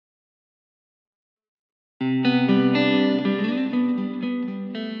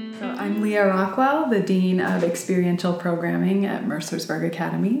Leah Rockwell, the Dean of Experiential Programming at Mercersburg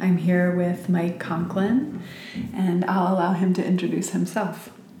Academy. I'm here with Mike Conklin, and I'll allow him to introduce himself.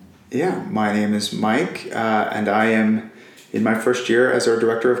 Yeah, my name is Mike, and I am in my first year as our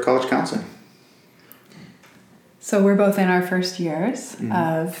Director of College Counseling. So we're both in our first years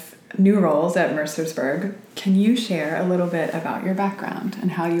of new roles at Mercersburg. Can you share a little bit about your background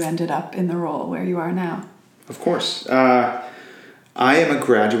and how you ended up in the role where you are now? Of course. I am a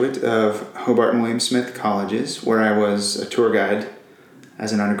graduate of Hobart and William Smith Colleges, where I was a tour guide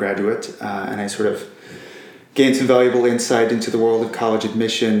as an undergraduate, and I sort of gained some valuable insight into the world of college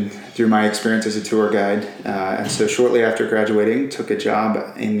admission through my experience as a tour guide. And so shortly after graduating, took a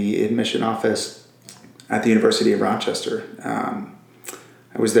job in the admission office at the University of Rochester.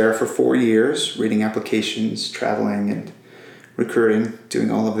 I was there for 4 years, reading applications, traveling, and recruiting,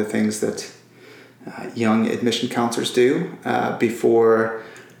 doing all of the things that young admission counselors do before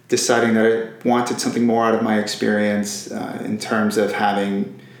deciding that I wanted something more out of my experience in terms of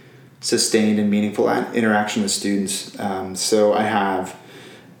having sustained and meaningful interaction with students. So I have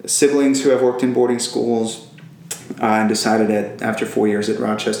siblings who have worked in boarding schools and decided after 4 years at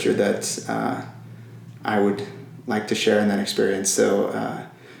Rochester that I would like to share in that experience. So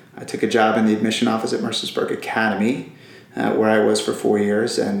I took a job in the admission office at Mercersburg Academy where I was for 4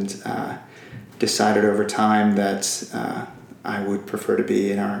 years, and decided over time that I would prefer to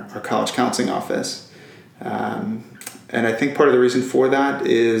be in our college counseling office. And I think part of the reason for that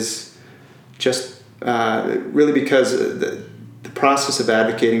is just really because the process of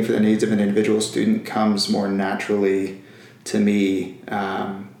advocating for the needs of an individual student comes more naturally to me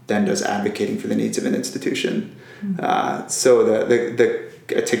than does advocating for the needs of an institution. So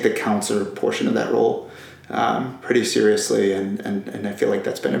I take the counselor portion of that role pretty seriously, and I feel like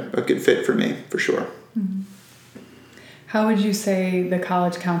that's been a good fit for me, for sure. Mm-hmm. How would you say the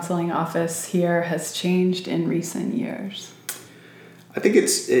college counseling office here has changed in recent years? I think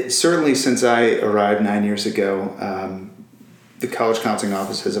it's certainly since I arrived 9 years ago, the college counseling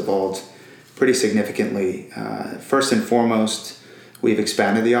office has evolved pretty significantly. First and foremost, we've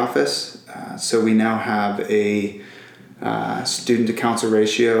expanded the office. So we now have a student to counselor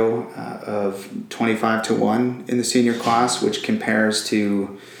ratio of 25-1 in the senior class, which compares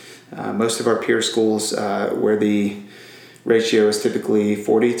to most of our peer schools where the ratio is typically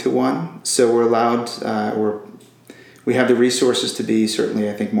 40-1. So we're allowed, we have the resources to be certainly,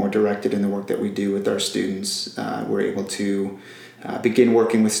 I think, more directed in the work that we do with our students. We're able to begin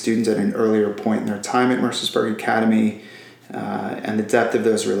working with students at an earlier point in their time at Mercersburg Academy, and the depth of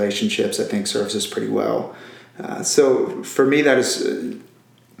those relationships, I think, serves us pretty well. So for me, that is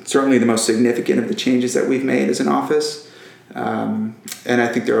certainly the most significant of the changes that we've made as an office. And I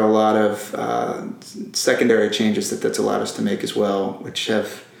think there are a lot of secondary changes that's allowed us to make as well, which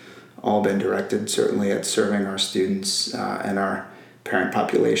have all been directed certainly at serving our students and our parent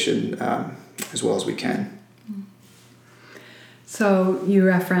population as well as we can. So you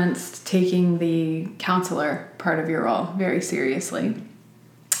referenced taking the counselor part of your role very seriously.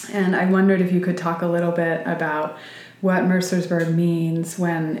 And I wondered if you could talk a little bit about what Mercersburg means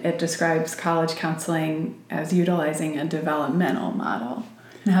when it describes college counseling as utilizing a developmental model.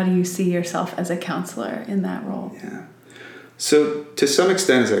 And how do you see yourself as a counselor in that role? Yeah. So to some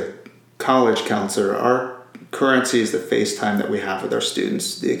extent, as a college counselor, our currency is the face time that we have with our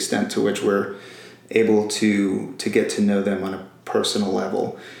students, the extent to which we're able to get to know them on a personal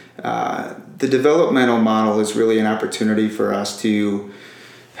level. The developmental model is really an opportunity for us to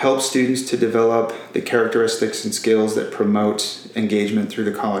help students to develop the characteristics and skills that promote engagement through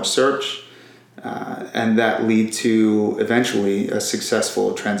the college search, and that lead to eventually a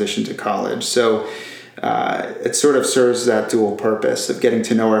successful transition to college. So it sort of serves that dual purpose of getting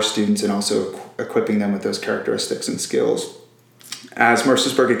to know our students and also equipping them with those characteristics and skills. As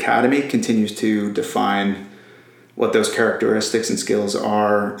Mercersburg Academy continues to define what those characteristics and skills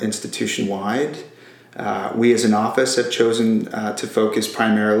are institution-wide, we as an office have chosen to focus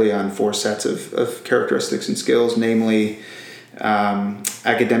primarily on 4 sets of characteristics and skills, namely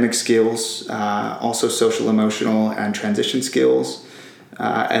academic skills, also social, emotional, and transition skills,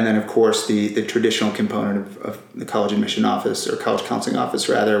 and then of course the traditional component of the college admission office, or college counseling office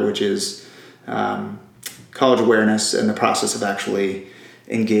rather, which is college awareness and the process of actually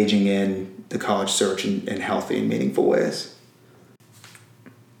engaging in the college search in healthy and meaningful ways.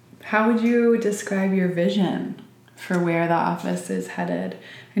 How would you describe your vision for where the office is headed?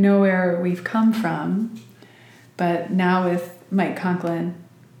 I know where we've come from, but now with Mike Conklin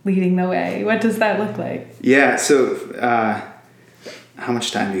leading the way, what does that look like? Yeah, so how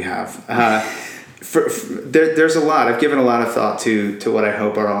much time do you have? There's a lot. I've given a lot of thought to what I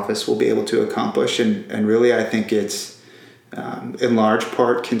hope our office will be able to accomplish, and really I think it's in large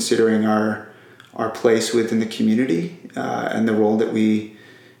part considering our place within the community and the role that we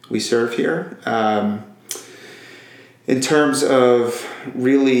serve here. In terms of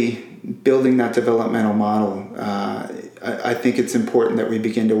really building that developmental model, I think it's important that we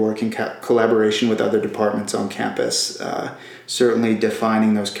begin to work in collaboration with other departments on campus. Certainly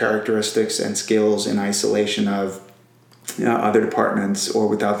defining those characteristics and skills in isolation of other departments or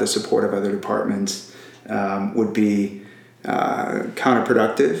without the support of other departments would be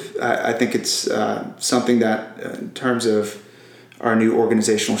counterproductive. I think it's something that in terms of our new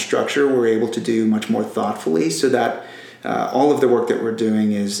organizational structure, we're able to do much more thoughtfully so that all of the work that we're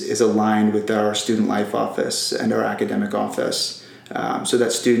doing is aligned with our student life office and our academic office so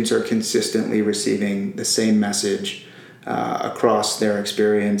that students are consistently receiving the same message across their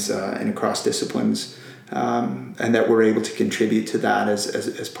experience and across disciplines, and that we're able to contribute to that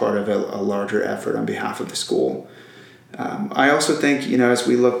as part of a larger effort on behalf of the school. I also think, as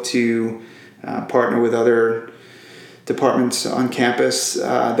we look to partner with other departments on campus,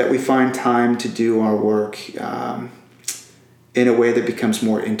 that we find time to do our work in a way that becomes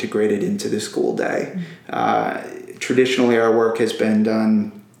more integrated into the school day. Traditionally, our work has been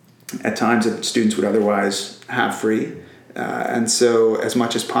done at times that students would otherwise have free. And so as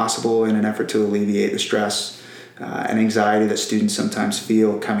much as possible in an effort to alleviate the stress and anxiety that students sometimes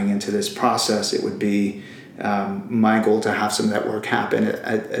feel coming into this process, it would be my goal to have some of that work happen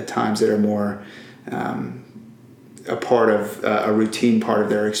at times that are more a part of a routine part of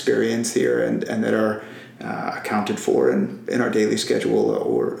their experience here and that are accounted for in our daily schedule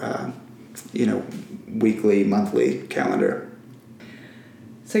or weekly, monthly calendar.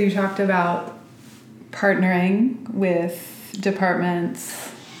 So you talked about partnering with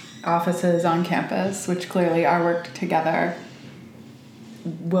departments, offices on campus, which clearly our work together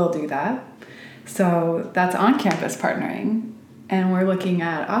will do that. So that's on-campus partnering. And we're looking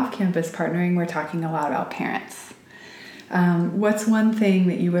at off-campus partnering. We're talking a lot about parents. What's one thing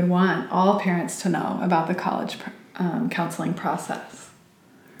that you would want all parents to know about the college counseling process?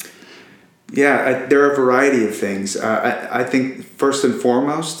 Yeah, there are a variety of things. I think first and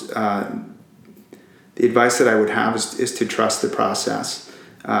foremost, the advice that I would have is to trust the process.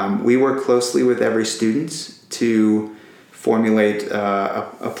 We work closely with every student to formulate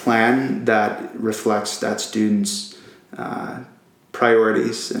a plan that reflects that student's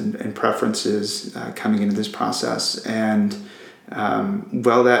priorities and preferences coming into this process. And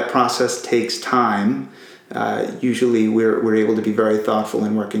while that process takes time, usually we're able to be very thoughtful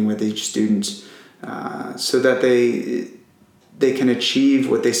in working with each student so that they can achieve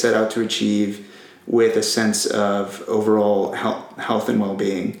what they set out to achieve with a sense of overall health and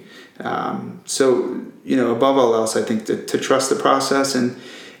well-being. So, above all else, I think to trust the process and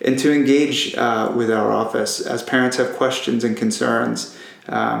to engage with our office. As parents have questions and concerns,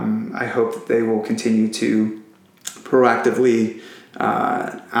 I hope that they will continue to proactively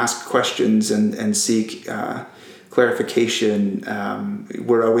ask questions and seek clarification.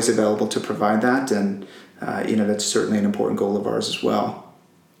 We're always available to provide that, and that's certainly an important goal of ours as well.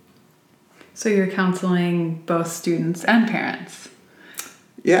 So you're counseling both students and parents?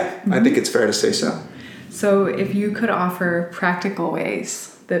 Yeah, mm-hmm. I think it's fair to say so. So if you could offer practical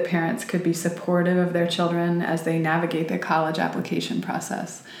ways that parents could be supportive of their children as they navigate the college application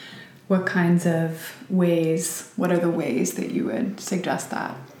process, what kinds of ways, what are the ways that you would suggest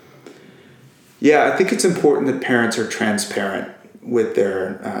that? Yeah, I think it's important that parents are transparent with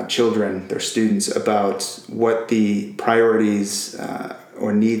their children, their students, about what the priorities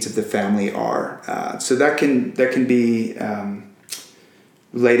or needs of the family are. So that can be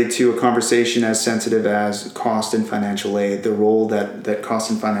related to a conversation as sensitive as cost and financial aid, the role that cost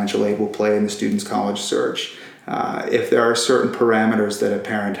and financial aid will play in the student's college search. If there are certain parameters that a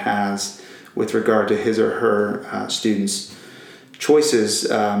parent has with regard to his or her students' choices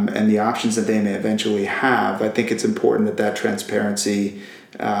and the options that they may eventually have, I think it's important that transparency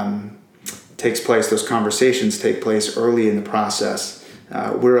takes place, those conversations take place early in the process.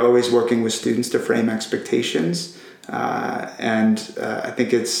 We're always working with students to frame expectations, and I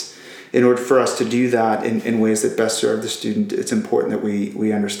think it's, in order for us to do that in ways that best serve the student, it's important that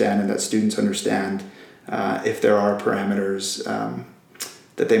we understand and that students understand if there are parameters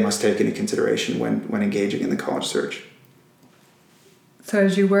that they must take into consideration when engaging in the college search. So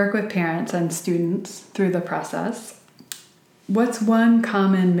as you work with parents and students through the process, what's one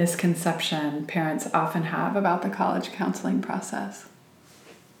common misconception parents often have about the college counseling process?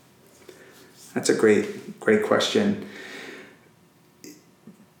 That's a great question.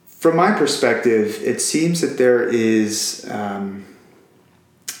 from my perspective, it seems that there is,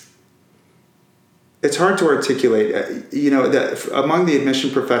 it's hard to articulate, that among the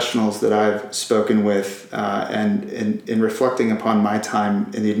admission professionals that I've spoken with, and in reflecting upon my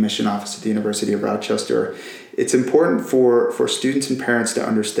time in the admission office at the University of Rochester, it's important for students and parents to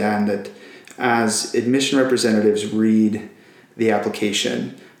understand that as admission representatives read the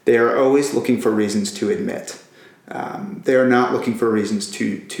application, they are always looking for reasons to admit. They are not looking for reasons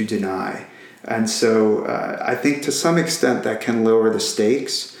to deny. And so I think to some extent that can lower the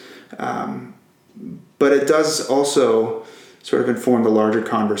stakes. But it does also sort of inform the larger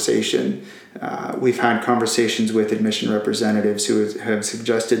conversation. We've had conversations with admission representatives who have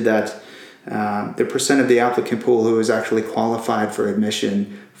suggested that the percent of the applicant pool who is actually qualified for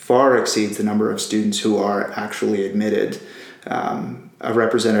admission far exceeds the number of students who are actually admitted. A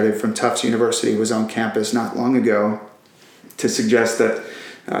representative from Tufts University was on campus not long ago to suggest that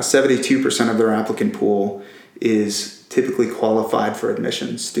 72% of their applicant pool is typically qualified for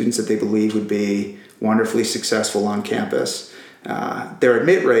admission, students that they believe would be wonderfully successful on campus. Their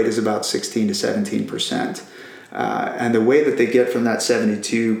admit rate is about 16 to 17%. And the way that they get from that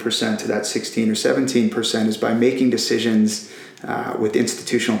 72% to that 16 or 17% is by making decisions with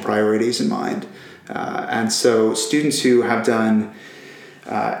institutional priorities in mind. And so students who have done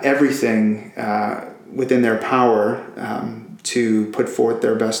everything within their power to put forth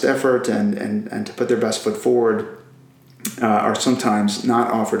their best effort and to put their best foot forward are sometimes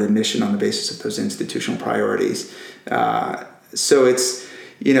not offered admission on the basis of those institutional priorities. So it's,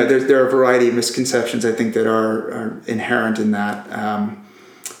 there are a variety of misconceptions I think that are inherent in that.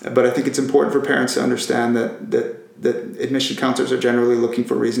 But I think it's important for parents to understand that admission counselors are generally looking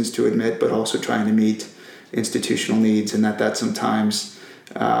for reasons to admit, but also trying to meet institutional needs, and that sometimes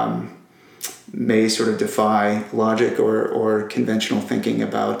may sort of defy logic or conventional thinking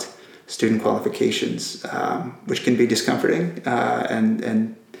about student qualifications, which can be discomforting, it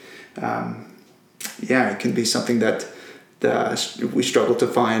can be something that we struggle to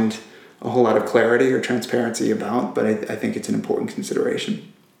find a whole lot of clarity or transparency about, but I think it's an important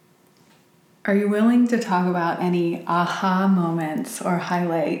consideration. Are you willing to talk about any aha moments or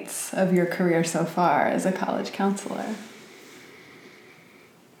highlights of your career so far as a college counselor?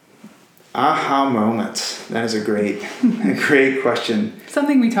 Aha moments. That is a great question.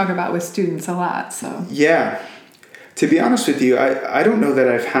 Something we talk about with students a lot. So yeah, to be honest with you, I don't know that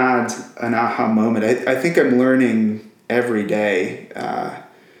I've had an aha moment. I think I'm learning every day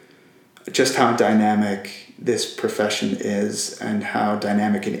just how dynamic this profession is and how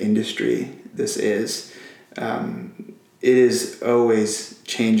dynamic an industry this is. It is always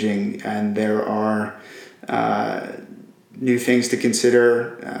changing, and there are new things to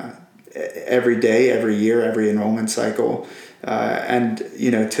consider every day, every year, every enrollment cycle, and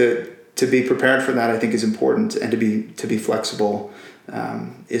to be prepared for that, I think, is important, and to be flexible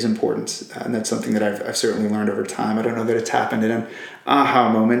is important, and that's something that I've certainly learned over time. I don't know that it's happened in an aha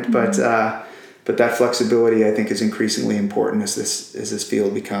moment, but that flexibility, I think, is increasingly important as this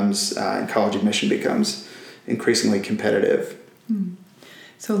field becomes and college admission becomes increasingly competitive.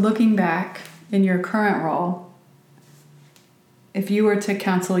 So looking back in your current role, if you were to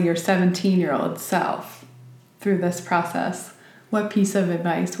counsel your 17-year-old self through this process, what piece of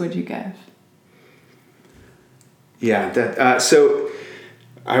advice would you give? Yeah, so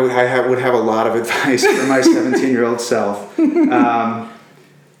I would have a lot of advice for my 17-year-old self.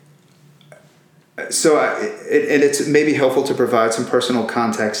 It's maybe helpful to provide some personal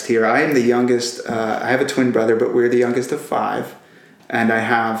context here. I am the youngest. I have a twin brother, but we're the youngest of 5. And I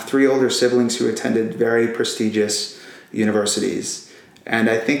have 3 older siblings who attended very prestigious universities. And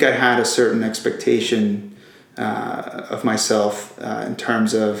I think I had a certain expectation of myself in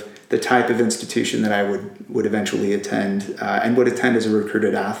terms of the type of institution that I would eventually attend and would attend as a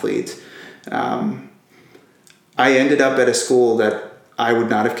recruited athlete. I ended up at a school that I would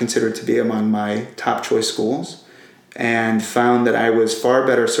not have considered to be among my top choice schools, and found that I was far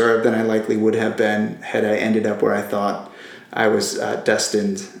better served than I likely would have been had I ended up where I thought I was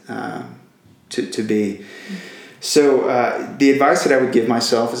destined to be. So the advice that I would give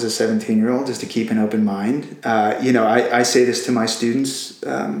myself as a 17-year-old is to keep an open mind. I say this to my students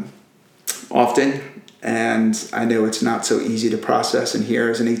often, and I know it's not so easy to process and hear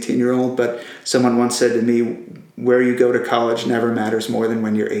as an 18-year-old, but someone once said to me, where you go to college never matters more than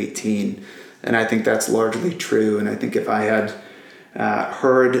when you're 18. And I think that's largely true. And I think if I had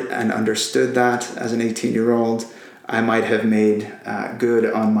heard and understood that as an 18-year-old, I might have made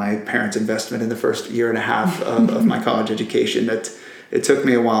good on my parents' investment in the first year and a half of my college education. It took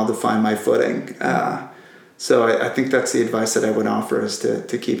me a while to find my footing. So I think that's the advice that I would offer, is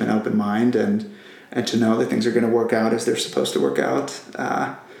to keep an open mind and to know that things are going to work out as they're supposed to work out,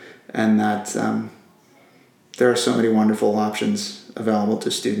 and that there are so many wonderful options available to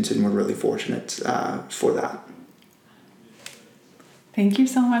students, and we're really fortunate for that. Thank you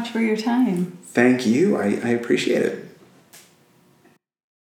so much for your time. Thank you. I appreciate it.